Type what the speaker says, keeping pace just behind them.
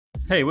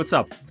Hey, what's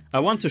up? I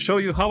want to show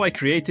you how I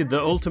created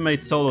the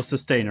ultimate solo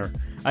sustainer.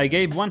 I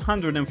gave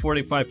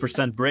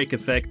 145% break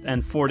effect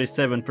and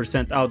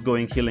 47%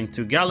 outgoing healing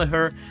to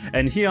Gallagher,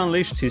 and he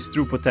unleashed his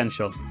true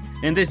potential.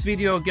 In this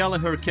video,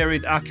 Gallagher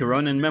carried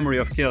Acheron in Memory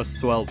of Chaos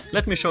 12.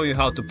 Let me show you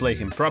how to play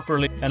him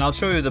properly, and I'll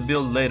show you the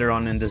build later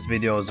on in this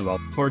video as well.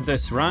 For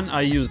this run,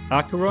 I used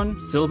Acheron,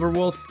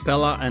 Silverwolf,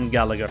 Pella, and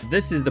Gallagher.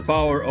 This is the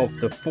power of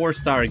the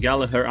 4-star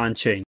Gallagher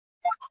Unchained.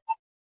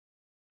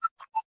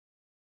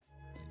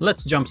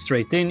 Let's jump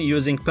straight in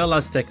using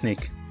Pella's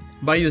technique.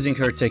 By using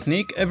her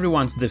technique,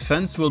 everyone's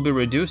defense will be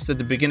reduced at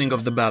the beginning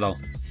of the battle.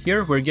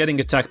 Here we're getting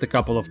attacked a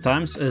couple of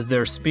times as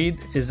their speed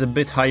is a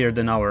bit higher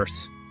than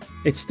ours.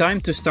 It's time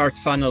to start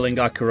funneling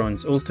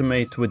Acheron's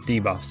ultimate with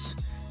debuffs.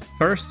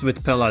 First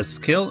with Pella's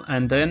skill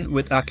and then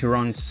with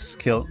Acheron's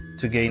skill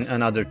to gain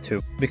another 2.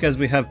 Because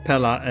we have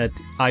Pella at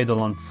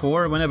idle on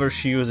 4, whenever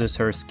she uses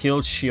her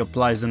skill she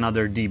applies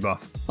another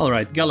debuff.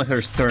 Alright,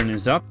 Gallagher's turn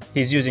is up.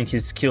 He's using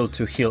his skill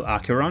to heal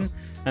Acheron,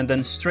 and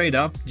then straight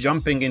up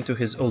jumping into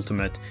his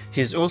ultimate.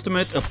 His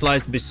ultimate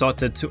applies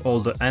Besotted to all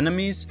the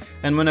enemies,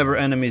 and whenever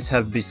enemies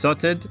have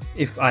Besotted,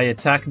 if I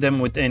attack them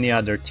with any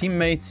other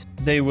teammates,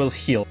 they will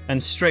heal.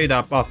 And straight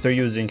up after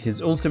using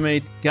his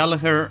ultimate,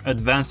 Gallagher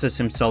advances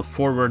himself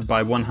forward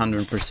by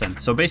 100%.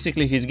 So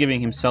basically he's giving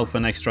himself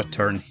an extra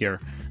turn here.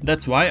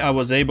 That's why I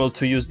was able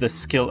to use the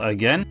skill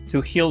again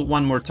to heal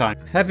one more time.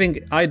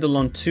 Having idle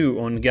on 2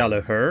 on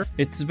Gallagher,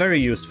 it's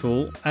very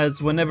useful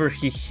as whenever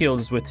he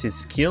heals with his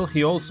skill,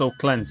 he also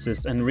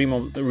cleanses and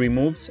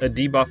removes a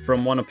debuff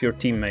from one of your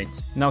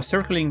teammates. Now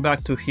circling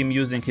back to him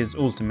using his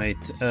ultimate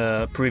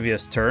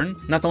previous turn,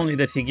 not only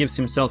that he gives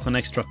himself an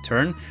extra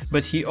turn,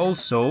 but he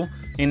also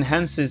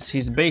enhances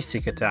his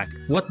basic attack.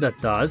 What that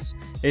does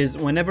is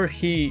whenever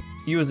he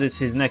uses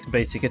his next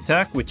basic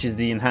attack, which is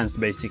the enhanced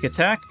basic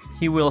attack,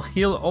 he will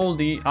heal all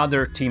the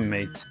other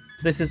teammates.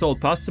 This is all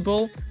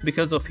possible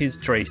because of his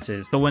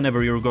traces. So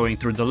whenever you're going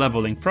through the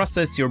leveling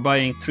process, you're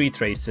buying 3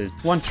 traces.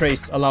 One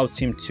trace allows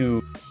him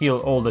to heal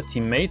all the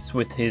teammates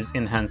with his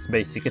enhanced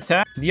basic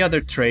attack. The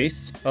other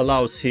trace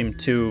allows him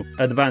to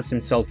advance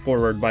himself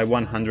forward by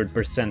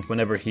 100%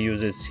 whenever he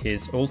uses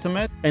his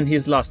ultimate. And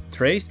his last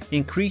trace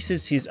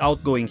increases his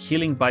outgoing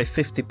healing by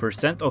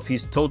 50% of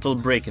his total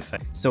break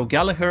effect. So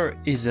Gallagher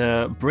is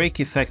a break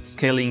effect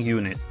scaling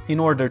unit. In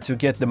order to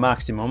get the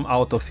maximum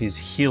out of his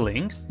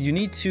healings, you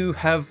need to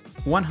have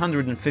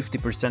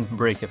 150%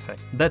 break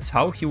effect. That's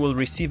how he will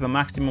receive a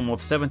maximum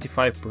of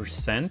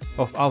 75%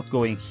 of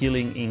outgoing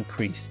healing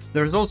increase.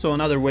 There's also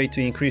another way to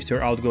increase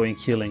your outgoing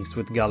healings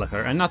with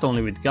Gallagher, and not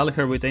only with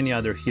Gallagher, with any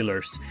other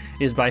healers,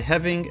 is by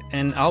having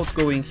an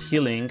outgoing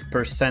healing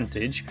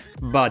percentage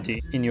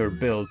body in your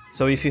build.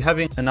 So if you're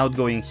having an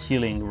outgoing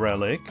healing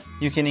relic,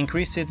 you can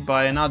increase it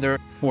by another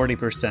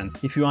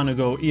 40%. If you want to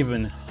go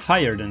even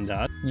higher than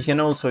that, you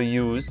can also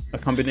use a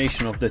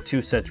combination of the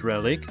 2-set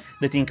relic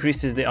that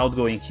increases the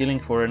outgoing healing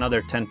for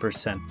another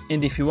 10%.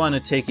 And if you want to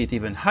take it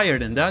even higher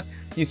than that,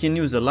 you can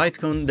use a light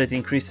cone that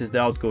increases the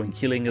outgoing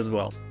healing as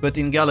well. But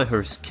in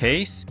Gallagher's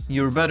case,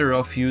 you're better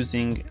off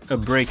using a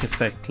break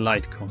effect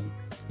light cone.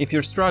 If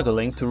you're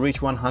struggling to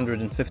reach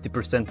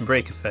 150%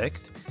 break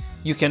effect,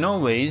 you can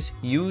always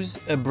use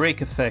a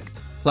break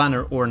effect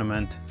planar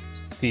ornament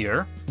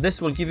sphere.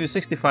 This will give you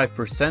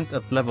 65%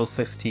 at level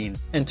 15.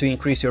 And to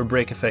increase your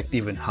break effect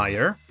even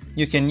higher,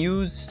 you can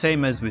use,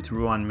 same as with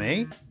Ruan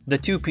Mei, the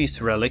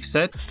 2-piece relic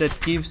set that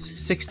gives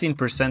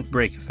 16%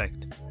 break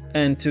effect.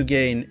 And to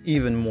gain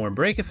even more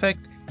break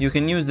effect, you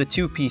can use the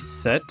 2-piece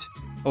set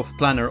of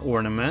planar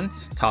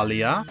ornaments,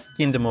 Talia,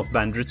 Kingdom of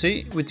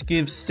Bandruti, which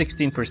gives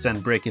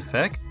 16% break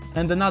effect,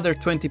 and another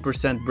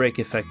 20% break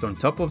effect on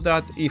top of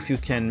that if you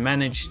can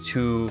manage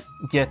to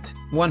get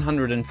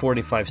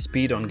 145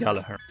 speed on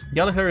Gallagher.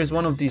 Gallagher is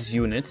one of these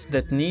units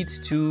that needs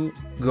to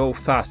go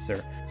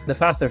faster. The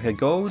faster he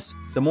goes,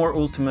 the more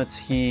ultimates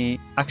he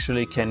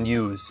actually can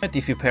use. But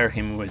if you pair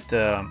him with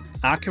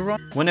Acheron,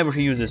 whenever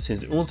he uses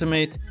his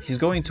ultimate, he's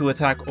going to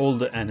attack all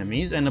the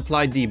enemies and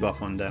apply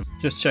debuff on them.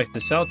 Just check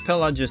this out,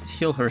 Pella just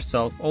healed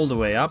herself all the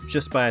way up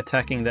just by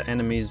attacking the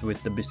enemies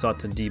with the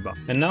Besotted debuff.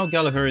 And now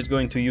Gallagher is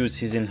going to use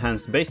his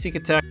enhanced basic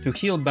attack to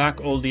heal back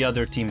all the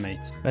other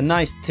teammates. A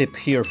nice tip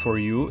here for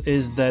you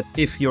is that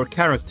if your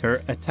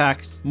character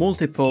attacks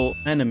multiple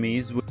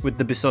enemies with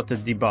the Besotted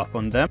debuff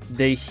on them,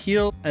 they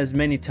heal as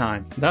many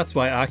times. That's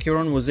why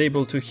Acheron was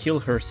able to heal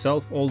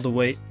herself all the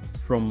way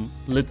from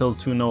little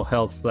to no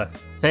health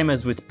left. Same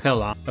as with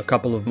Pella a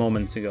couple of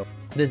moments ago.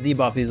 This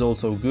debuff is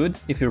also good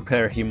if you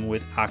pair him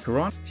with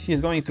Acheron. She's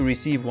going to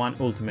receive 1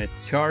 ultimate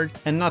charge,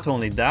 and not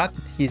only that,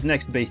 his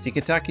next basic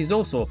attack is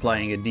also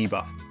applying a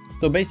debuff.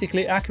 So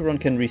basically Acheron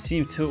can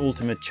receive 2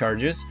 ultimate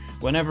charges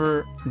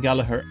whenever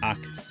Gallagher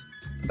acts.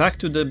 Back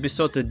to the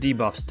Besotted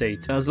debuff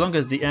state. As long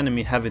as the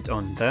enemy have it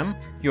on them,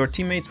 your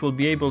teammates will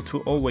be able to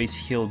always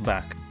heal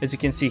back. As you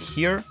can see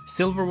here,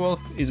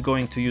 Silverwolf is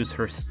going to use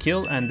her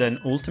skill and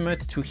then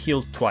ultimate to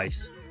heal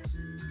twice.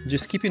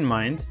 Just keep in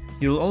mind,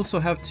 you'll also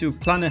have to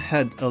plan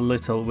ahead a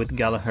little with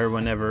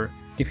Gallagher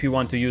if you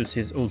want to use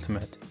his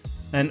ultimate.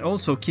 And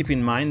also keep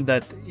in mind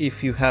that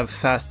if you have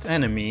fast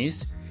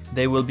enemies,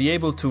 they will be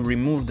able to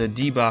remove the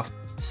debuff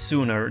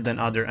sooner than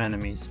other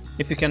enemies.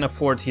 If you can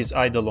afford his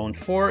Eidolon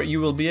 4, you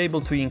will be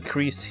able to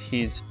increase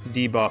his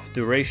debuff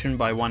duration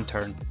by 1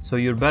 turn. So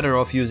you're better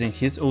off using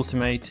his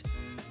ultimate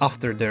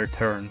after their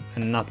turn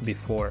and not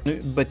before.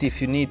 But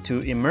if you need to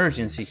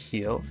emergency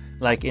heal,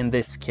 like in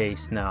this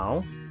case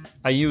now,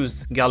 I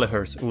used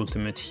Gallagher's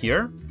ultimate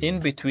here in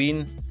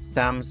between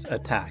Sam's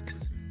attacks,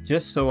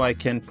 just so I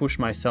can push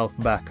myself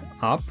back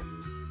up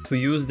to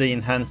use the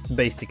enhanced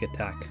basic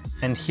attack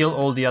and heal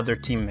all the other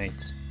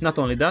teammates. Not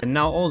only that,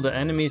 now all the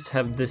enemies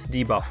have this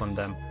debuff on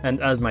them,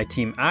 and as my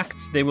team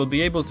acts, they will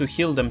be able to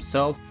heal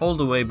themselves all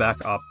the way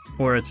back up,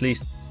 or at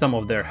least some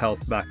of their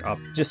health back up.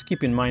 Just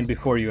keep in mind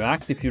before you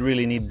act, if you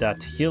really need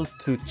that heal,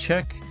 to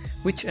check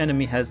which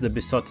enemy has the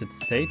besotted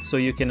state so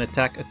you can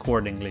attack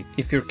accordingly.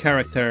 If your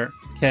character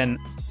can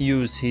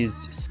use his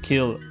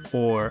skill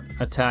or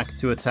attack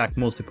to attack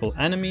multiple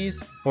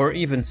enemies, or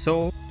even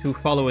so to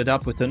follow it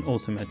up with an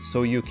ultimate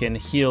so you can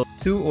heal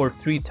 2 or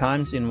 3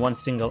 times in one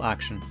single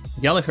action.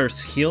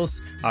 Gallagher's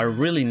heals are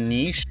really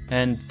niche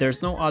and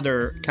there's no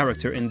other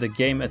character in the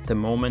game at the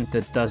moment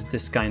that does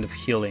this kind of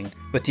healing.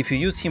 But if you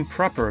use him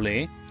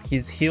properly,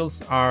 his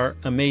heals are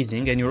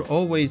amazing and you'll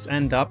always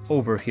end up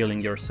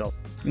overhealing yourself.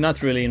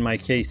 Not really in my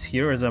case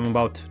here, as I'm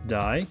about to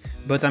die,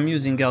 but I'm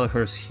using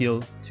Gallagher's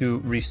heal to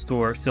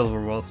restore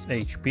Silverwolf's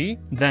HP.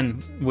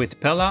 Then with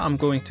Pella, I'm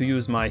going to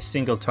use my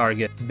single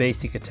target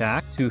basic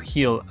attack to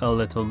heal a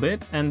little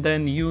bit, and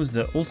then use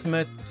the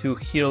ultimate to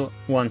heal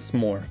once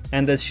more.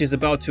 And as she's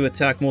about to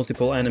attack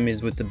multiple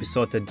enemies with the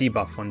Besotted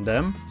debuff on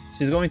them,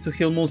 she's going to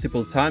heal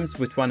multiple times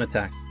with one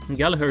attack.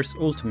 Gallagher's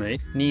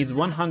ultimate needs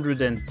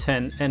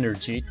 110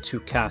 energy to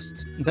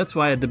cast. That's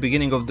why at the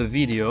beginning of the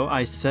video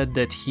I said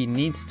that he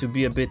needs to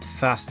be a bit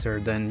faster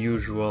than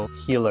usual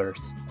healers.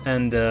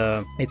 And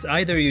it's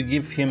either you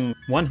give him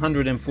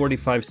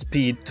 145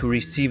 speed to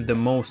receive the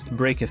most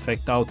break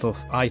effect out of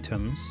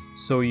items,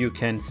 so you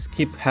can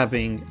skip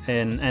having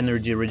an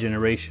energy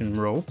regeneration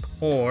rope,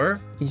 or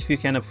if you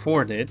can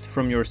afford it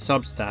from your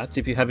substats,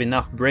 if you have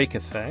enough break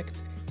effect,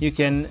 you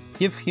can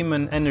give him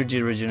an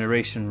energy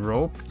regeneration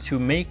rope to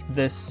make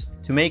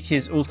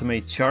his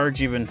ultimate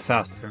charge even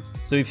faster.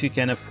 So if you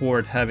can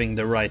afford having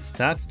the right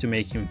stats to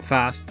make him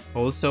fast,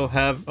 also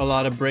have a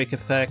lot of break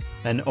effect,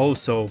 and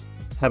also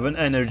have an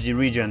energy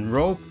regen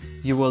rope,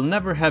 you will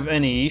never have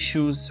any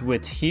issues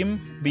with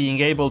him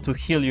being able to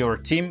heal your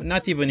team,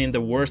 not even in the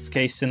worst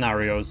case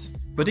scenarios.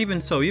 But even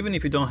so, even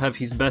if you don't have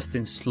his best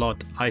in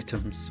slot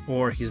items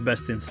or his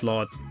best in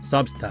slot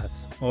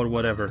substats or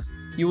whatever,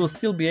 you will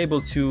still be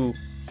able to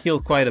heal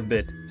quite a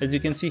bit. As you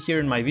can see here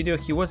in my video,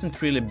 he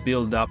wasn't really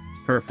built up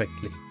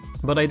perfectly,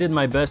 but I did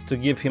my best to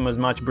give him as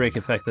much break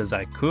effect as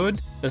I could,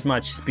 as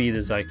much speed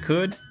as I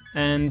could,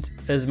 and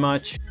as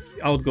much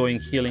outgoing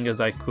healing as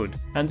I could.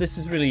 And this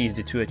is really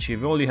easy to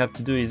achieve. All you have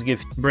to do is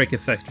give break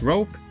effect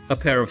rope, a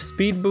pair of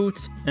speed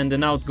boots, and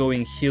an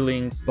outgoing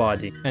healing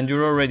body, and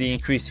you're already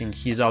increasing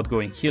his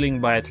outgoing healing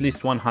by at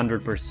least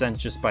 100%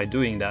 just by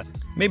doing that.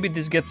 Maybe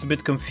this gets a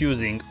bit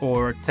confusing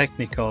or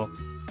technical,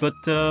 but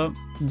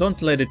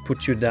don't let it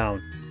put you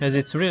down, as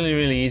it's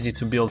really easy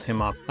to build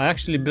him up. I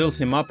actually built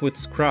him up with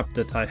scrap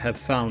that I have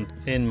found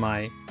in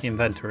my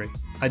inventory.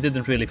 I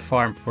didn't really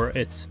farm for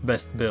its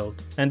best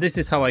build. And this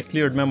is how I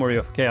cleared Memory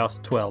of Chaos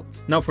 12.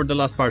 Now for the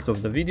last part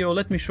of the video,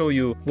 let me show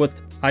you what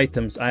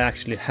items I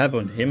actually have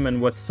on him and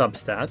what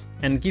substats,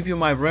 and give you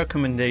my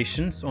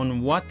recommendations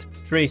on what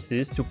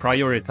traces to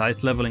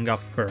prioritize leveling up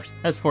first.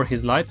 As for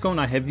his light cone,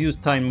 I have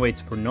used Time Waits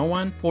for no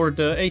one for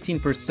the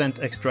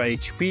 18% extra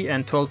HP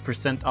and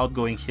 12%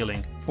 outgoing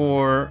healing.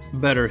 For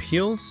better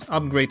heals,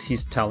 upgrade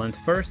his talent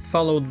first,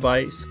 followed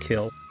by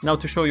skill. Now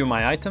to show you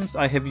my items,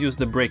 I have used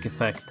the break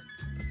effect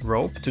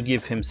rope to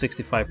give him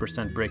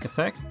 65% break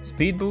effect,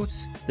 speed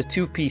boots, the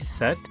 2-piece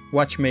set,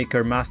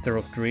 Watchmaker Master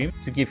of Dream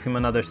to give him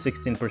another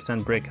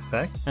 16% break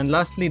effect, and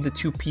lastly the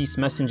 2-piece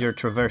Messenger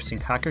Traversing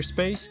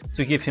Hackerspace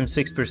to give him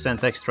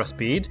 6% extra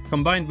speed,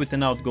 combined with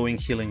an outgoing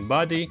healing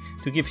body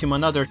to give him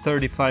another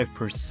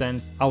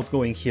 35%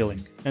 outgoing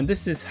healing. And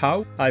this is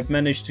how I've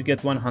managed to get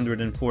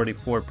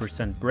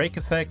 144% break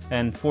effect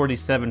and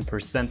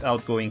 47%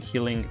 outgoing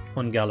healing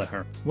on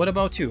Gallagher. What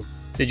about you?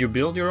 Did you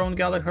build your own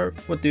Gallagher?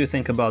 What do you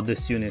think about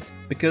this unit?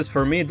 Because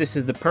for me this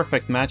is the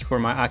perfect match for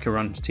my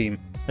Acheron team,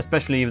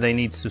 especially if they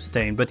need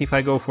sustain. But if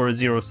I go for a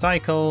zero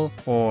cycle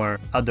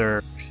or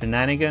other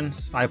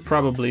shenanigans, I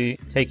probably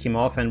take him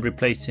off and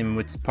replace him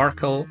with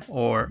Sparkle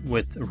or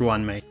with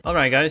Ruanmei.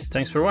 Alright guys,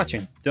 thanks for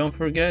watching. Don't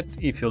forget,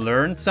 if you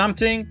learned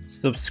something,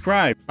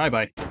 subscribe. Bye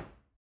bye.